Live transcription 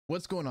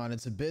What's going on?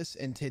 It's Abyss,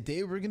 and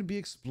today we're going to be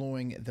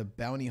exploring the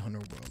Bounty Hunter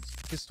worlds.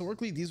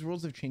 Historically, these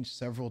worlds have changed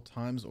several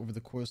times over the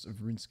course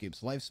of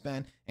RuneScape's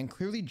lifespan, and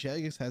clearly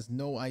Jagex has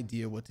no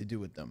idea what to do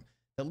with them.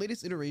 The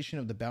latest iteration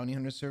of the Bounty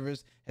Hunter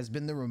servers has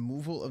been the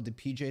removal of the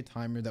PJ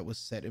timer that was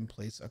set in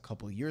place a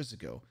couple years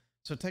ago.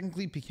 So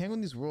technically, PKing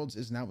on these worlds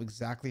is now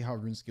exactly how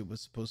RuneScape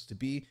was supposed to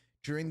be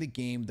during the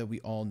game that we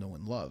all know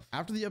and love.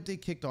 After the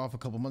update kicked off a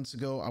couple months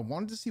ago, I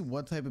wanted to see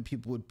what type of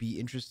people would be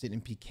interested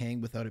in PKing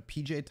without a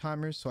PJ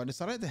timer, so I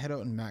decided to head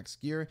out in max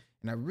gear,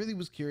 and I really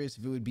was curious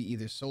if it would be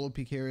either solo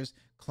PKers,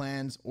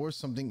 clans, or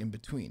something in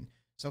between.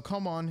 So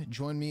come on,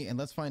 join me, and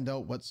let's find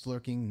out what's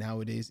lurking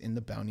nowadays in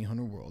the Bounty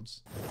Hunter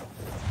worlds.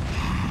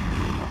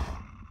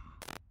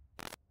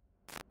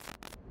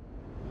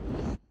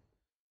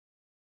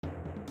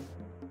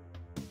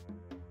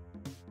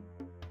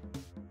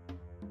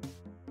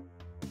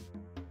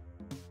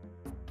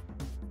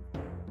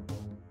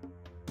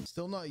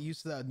 Still not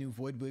used to that new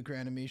Voidwaker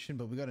animation,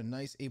 but we got a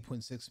nice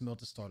 8.6 mil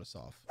to start us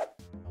off.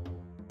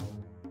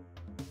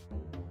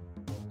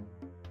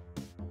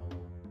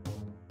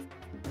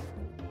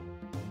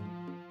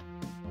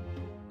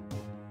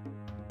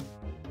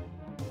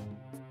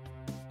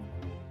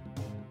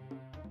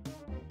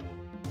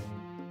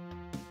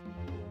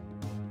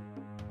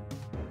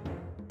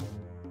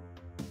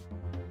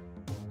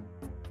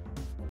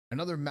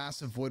 Another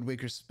massive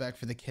Voidwaker spec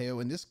for the KO,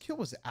 and this kill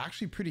was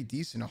actually pretty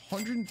decent.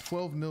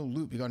 112 mil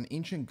loot. We got an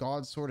Ancient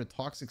God Sword, a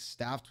Toxic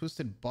Staff,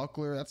 Twisted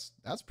Buckler.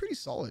 That's pretty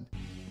solid.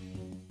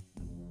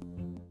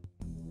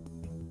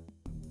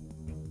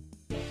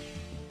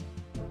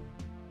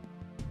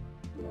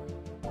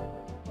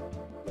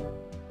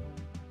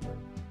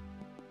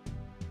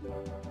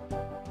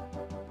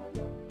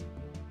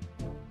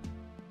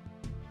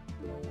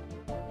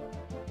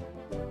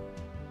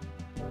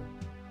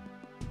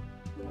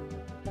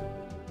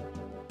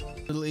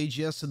 Little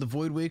AGS to the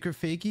Voidwaker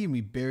fakie, and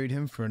we buried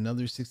him for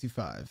another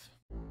 65.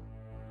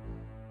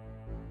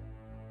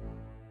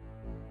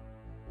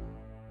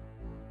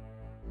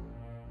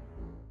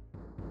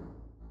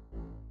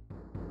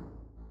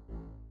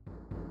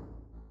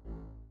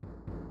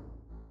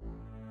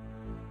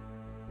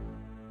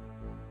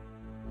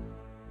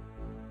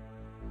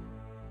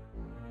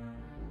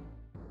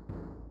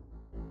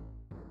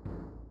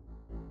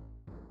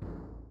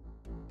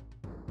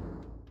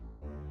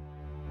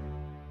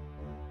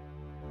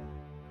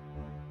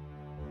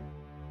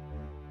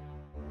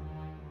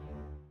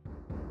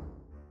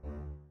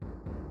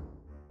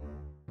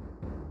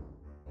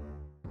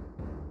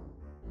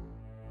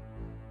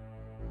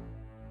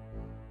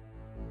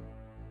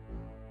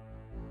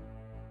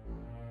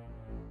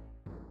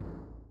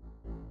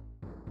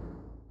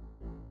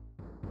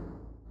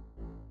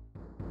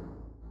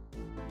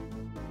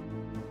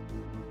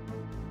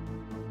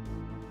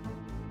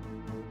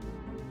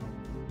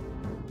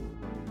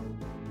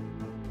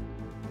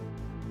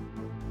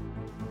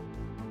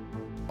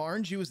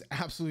 RNG was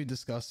absolutely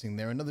disgusting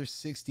there. Another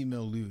 60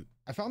 mil loot.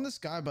 I found this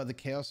guy by the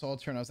Chaos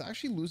Altar, and I was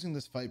actually losing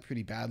this fight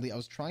pretty badly. I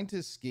was trying to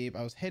escape.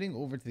 I was heading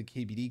over to the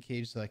KBD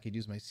cage so I could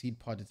use my seed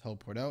pod to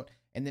teleport out.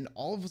 And then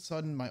all of a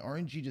sudden, my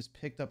RNG just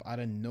picked up out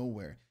of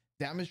nowhere.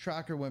 Damage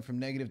tracker went from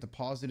negative to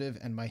positive,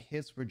 and my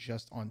hits were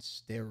just on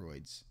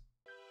steroids.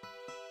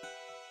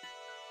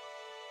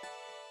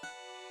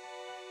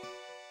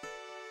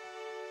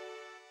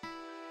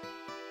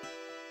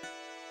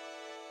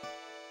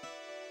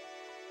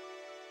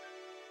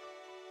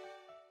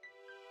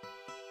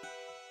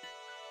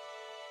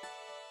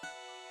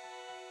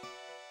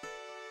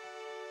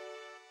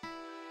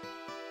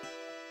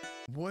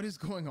 What is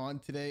going on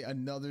today?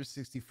 Another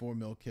 64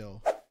 mil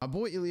kill. My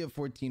boy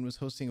Ilya14 was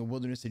hosting a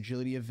wilderness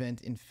agility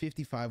event in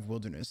 55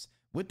 wilderness.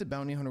 With the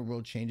Bounty Hunter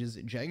world changes,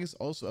 Jagex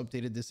also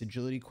updated this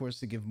agility course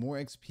to give more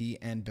XP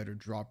and better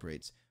drop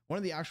rates. One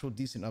of the actual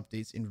decent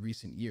updates in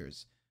recent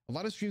years. A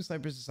lot of stream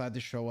snipers decided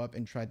to show up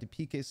and tried to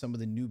PK some of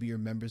the newbier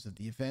members of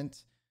the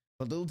event,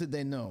 but little did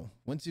they know,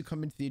 once you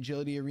come into the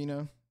agility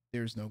arena,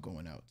 there's no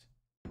going out.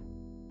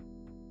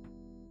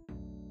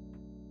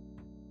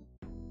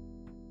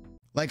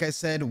 Like I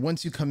said,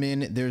 once you come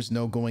in, there's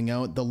no going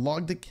out. The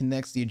log that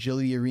connects the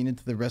agility arena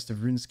to the rest of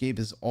RuneScape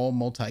is all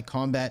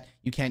multi-combat.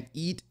 You can't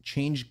eat,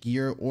 change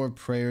gear, or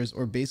prayers,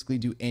 or basically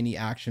do any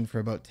action for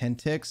about 10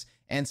 ticks.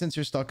 And since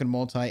you're stuck in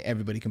multi,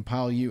 everybody can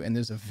pile you, and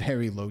there's a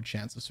very low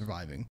chance of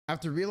surviving.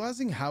 After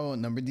realizing how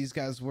outnumbered these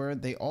guys were,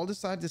 they all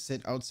decided to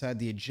sit outside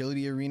the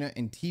agility arena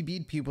and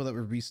TB'd people that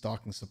were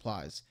restocking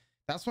supplies.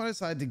 That's when I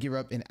decided to gear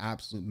up in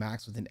absolute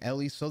max with an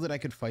Ellie so that I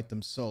could fight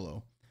them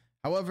solo.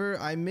 However,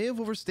 I may have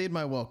overstayed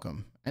my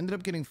welcome. I ended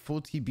up getting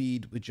full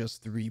TB'd with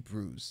just 3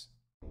 brews.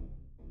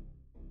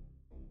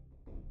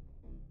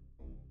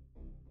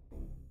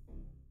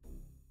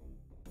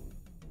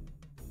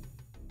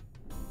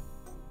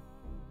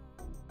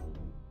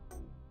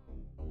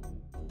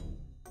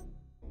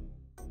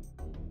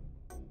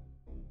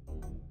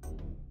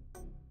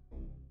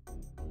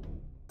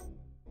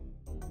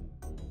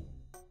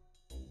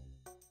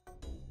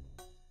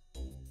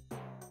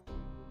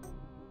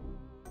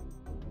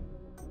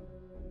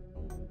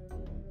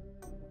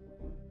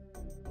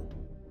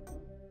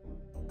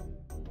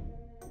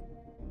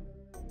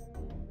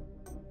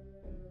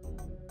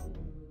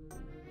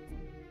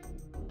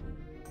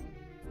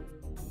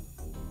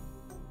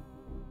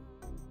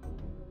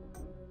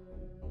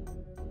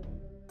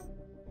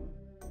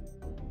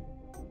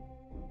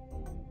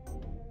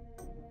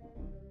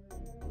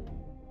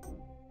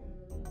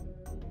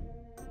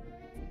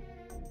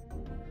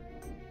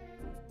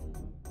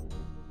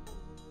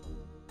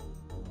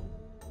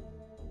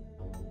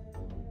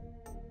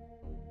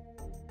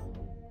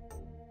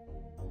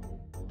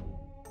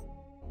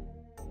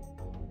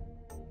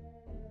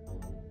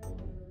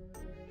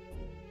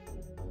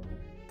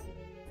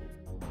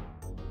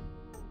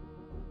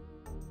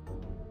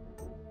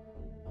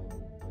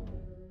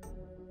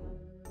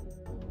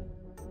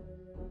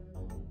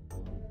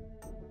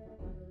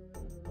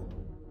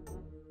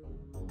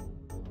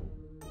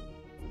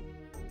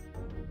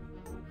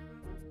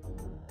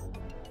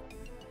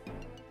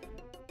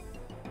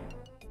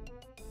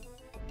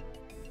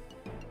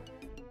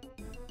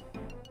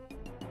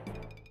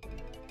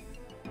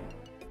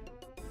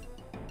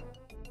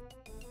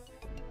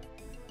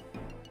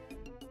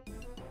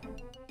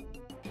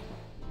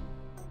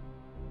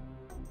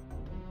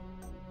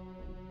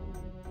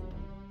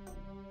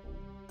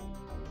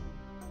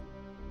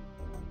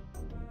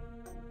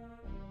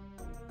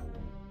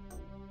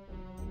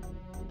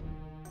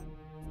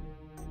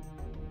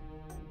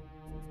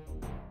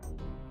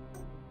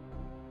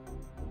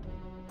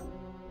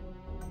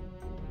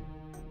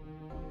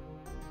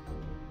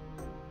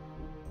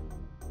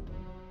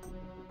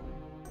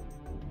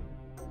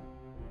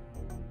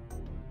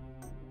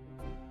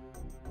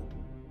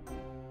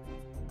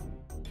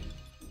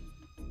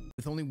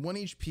 With only 1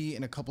 HP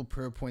and a couple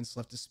prayer points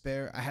left to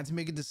spare, I had to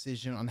make a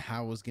decision on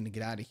how I was going to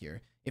get out of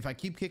here. If I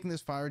keep kicking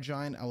this fire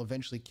giant, I'll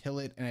eventually kill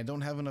it, and I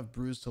don't have enough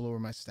brews to lower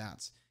my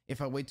stats.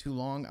 If I wait too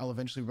long, I'll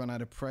eventually run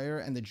out of prayer,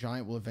 and the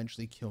giant will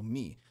eventually kill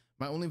me.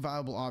 My only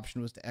viable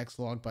option was to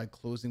X-log by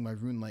closing my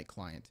Runelight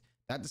client.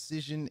 That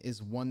decision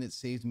is one that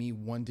saved me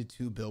 1 to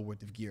 2 bill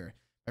worth of gear.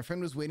 My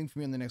friend was waiting for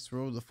me on the next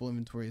row with a full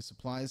inventory of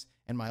supplies,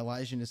 and my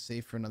Elysian is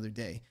safe for another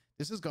day.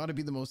 This has got to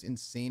be the most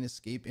insane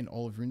escape in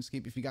all of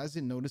RuneScape. If you guys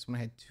didn't notice, when I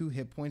had 2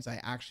 hit points, I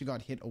actually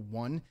got hit a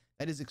 1.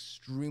 That is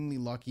extremely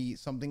lucky,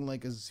 something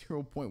like a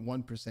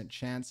 0.1%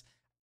 chance.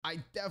 I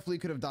definitely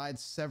could have died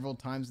several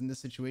times in this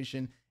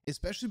situation,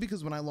 especially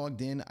because when I logged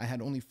in, I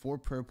had only 4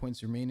 prayer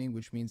points remaining,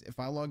 which means if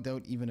I logged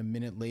out even a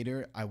minute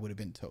later, I would have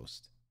been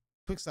toast.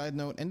 Quick side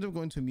note, ended up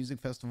going to a music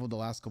festival the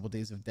last couple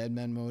days of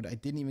Deadman mode. I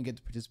didn't even get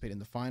to participate in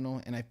the final,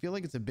 and I feel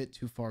like it's a bit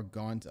too far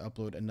gone to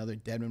upload another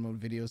Deadman mode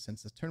video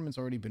since this tournament's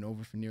already been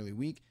over for nearly a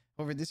week.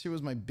 However, this year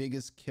was my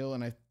biggest kill,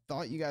 and I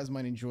thought you guys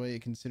might enjoy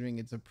it considering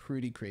it's a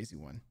pretty crazy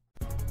one.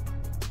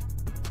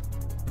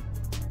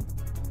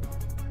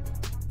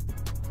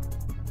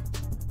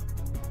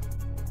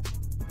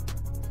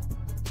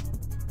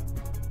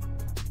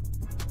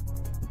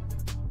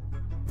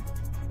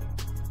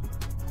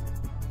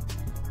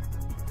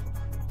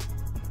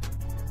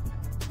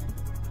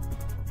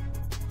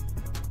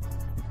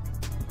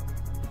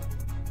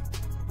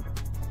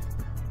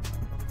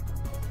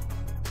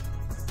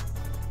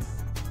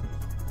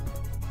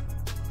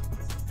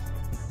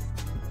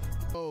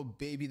 Oh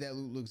baby, that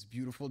loot looks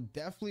beautiful.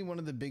 Definitely one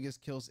of the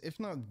biggest kills, if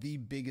not the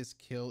biggest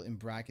kill in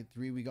bracket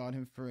 3. We got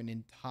him for an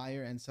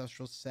entire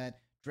ancestral set,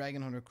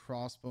 dragon hunter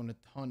crossbow, and a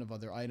ton of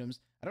other items.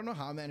 I don't know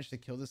how I managed to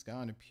kill this guy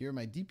on a pure.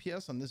 My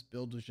DPS on this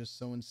build was just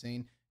so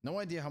insane. No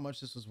idea how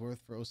much this was worth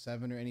for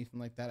 07 or anything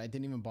like that. I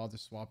didn't even bother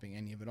swapping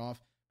any of it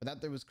off, but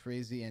that there was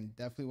crazy and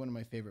definitely one of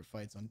my favorite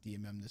fights on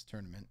DMM this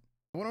tournament.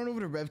 I went on over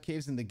to Rev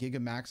Caves in the Giga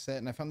Max set,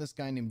 and I found this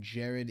guy named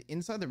Jared.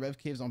 Inside the Rev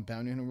Caves on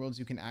Bounty Hunter Worlds,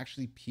 you can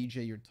actually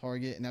PJ your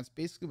target, and that's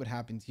basically what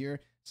happened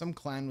here. Some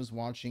clan was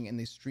watching, and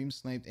they stream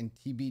sniped and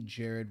TB'd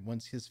Jared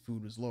once his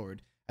food was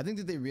lowered. I think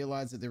that they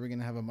realized that they were going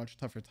to have a much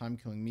tougher time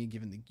killing me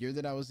given the gear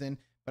that I was in,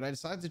 but I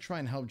decided to try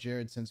and help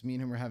Jared since me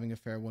and him were having a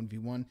fair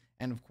 1v1,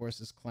 and of course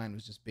this clan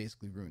was just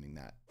basically ruining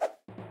that.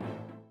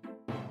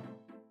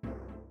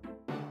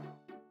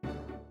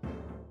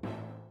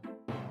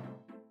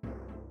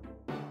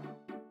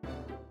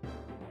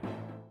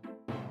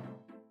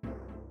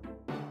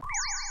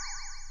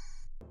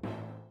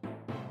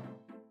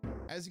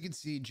 As you can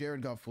see,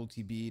 Jared got full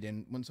TB'd,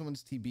 and when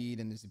someone's TB'd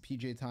and there's a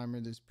PJ timer,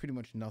 there's pretty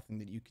much nothing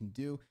that you can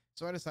do.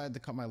 So I decided to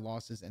cut my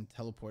losses and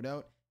teleport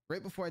out.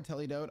 Right before I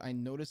tellied out, I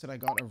noticed that I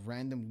got a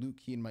random loot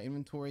key in my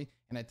inventory,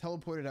 and I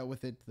teleported out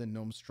with it to the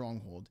gnome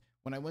stronghold.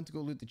 When I went to go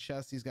loot the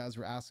chest, these guys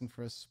were asking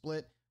for a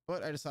split,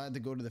 but I decided to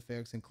go to the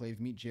Ferox Enclave,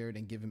 meet Jared,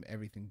 and give him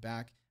everything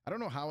back. I don't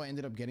know how I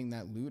ended up getting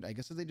that loot. I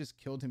guess that they just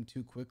killed him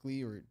too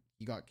quickly, or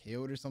he got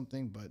KO'd or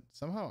something, but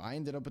somehow I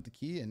ended up with the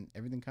key and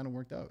everything kind of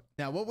worked out.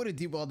 Now, what would a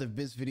Deep Wild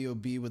Abyss video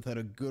be without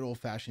a good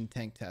old-fashioned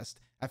tank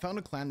test? I found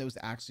a clan that was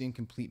actually in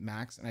complete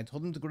max, and I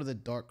told them to go to the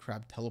Dark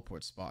Crab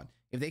teleport spot.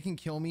 If they can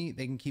kill me,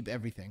 they can keep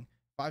everything.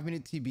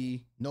 5-minute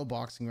TB, no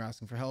boxing or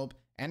asking for help,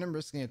 and I'm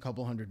risking a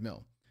couple $100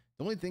 mil.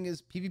 The only thing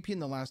is, PvP in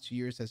the last 2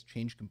 years has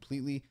changed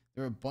completely.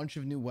 There are a bunch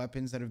of new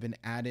weapons that have been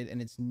added,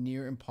 and it's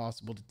near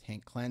impossible to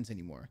tank clans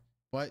anymore.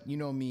 But you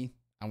know me,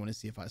 I want to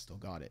see if I still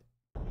got it.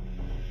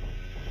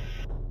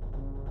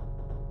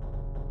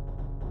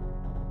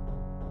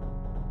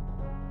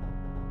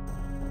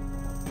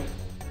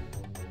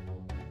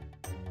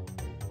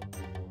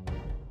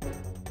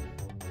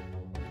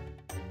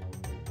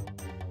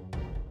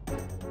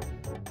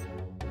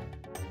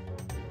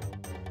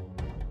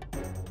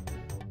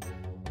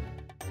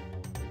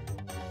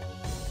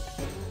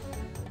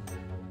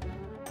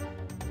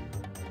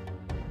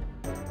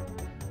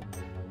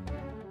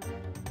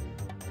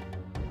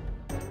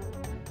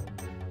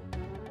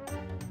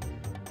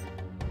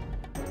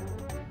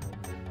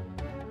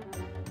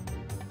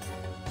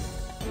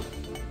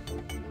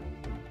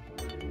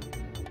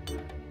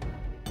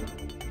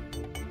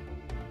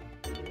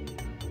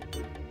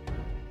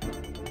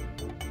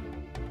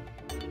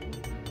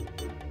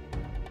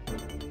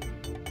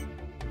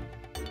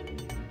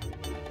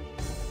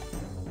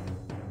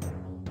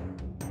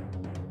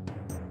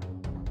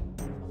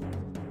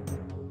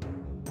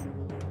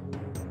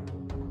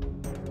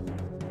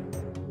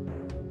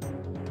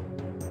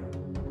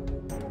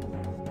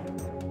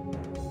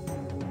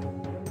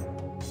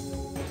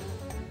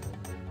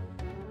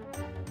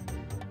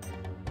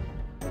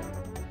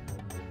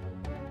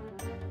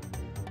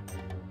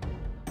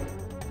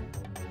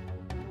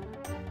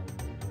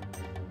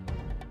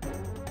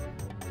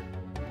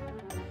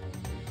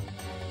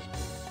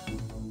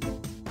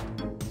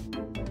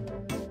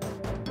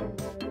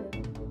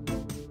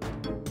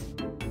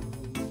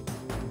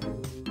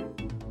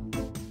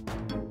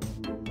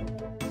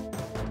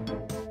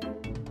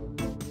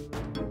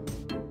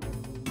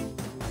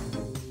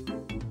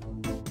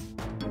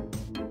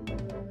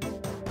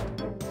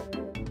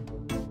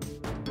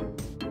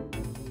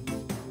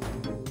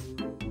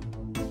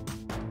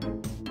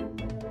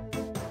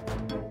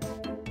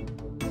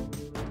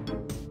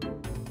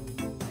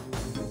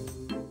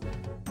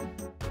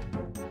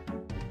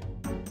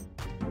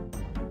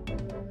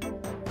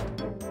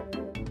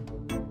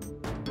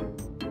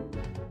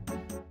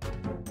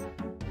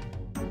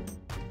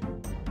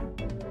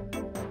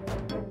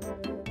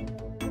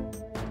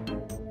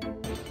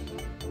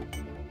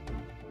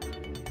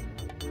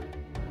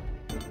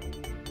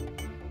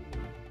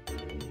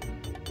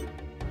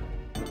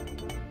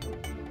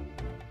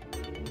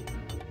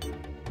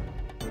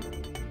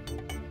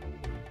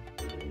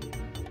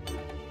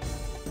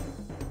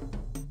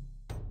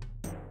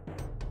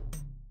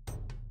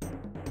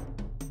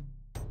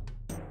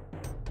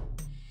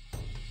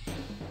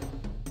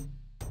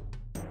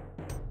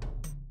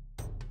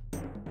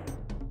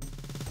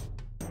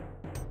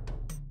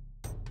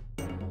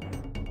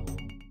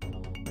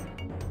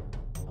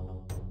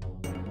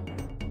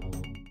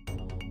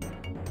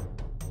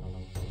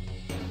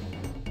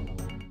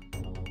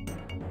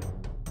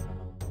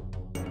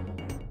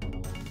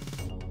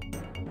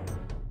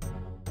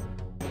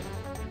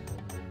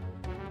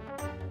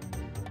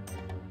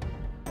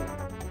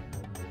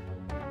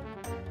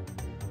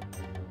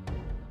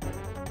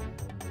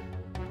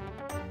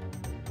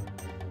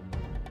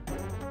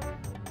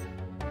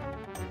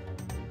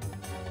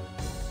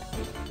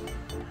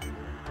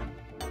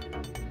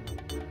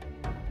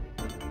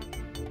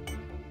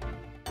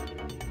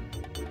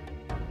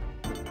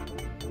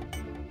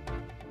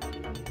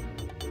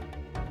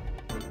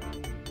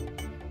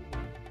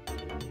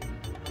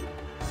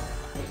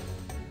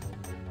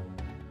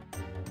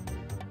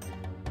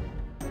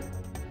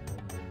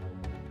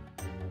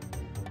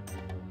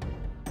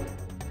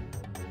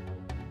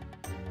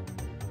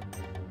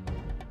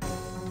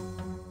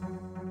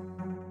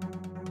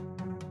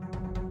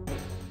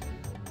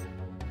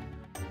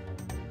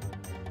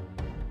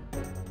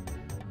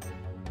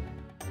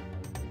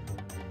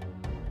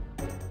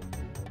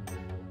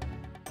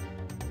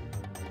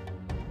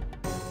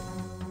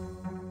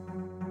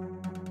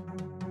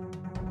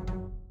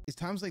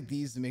 times like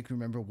these that make me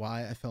remember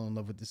why I fell in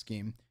love with this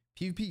game.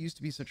 PvP used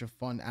to be such a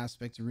fun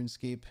aspect of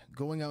RuneScape.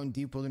 Going out in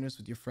deep wilderness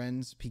with your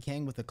friends,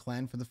 PKing with a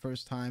clan for the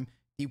first time,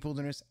 deep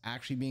wilderness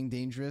actually being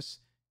dangerous.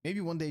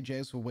 Maybe one day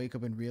Jags will wake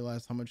up and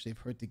realize how much they've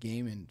hurt the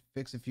game and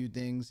fix a few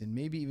things and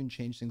maybe even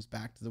change things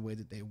back to the way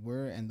that they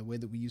were and the way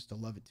that we used to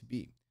love it to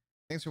be.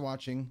 Thanks for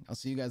watching. I'll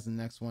see you guys in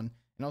the next one.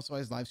 And also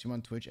I live stream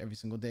on Twitch every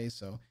single day,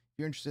 so if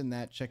you're interested in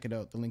that, check it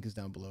out. The link is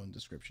down below in the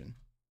description.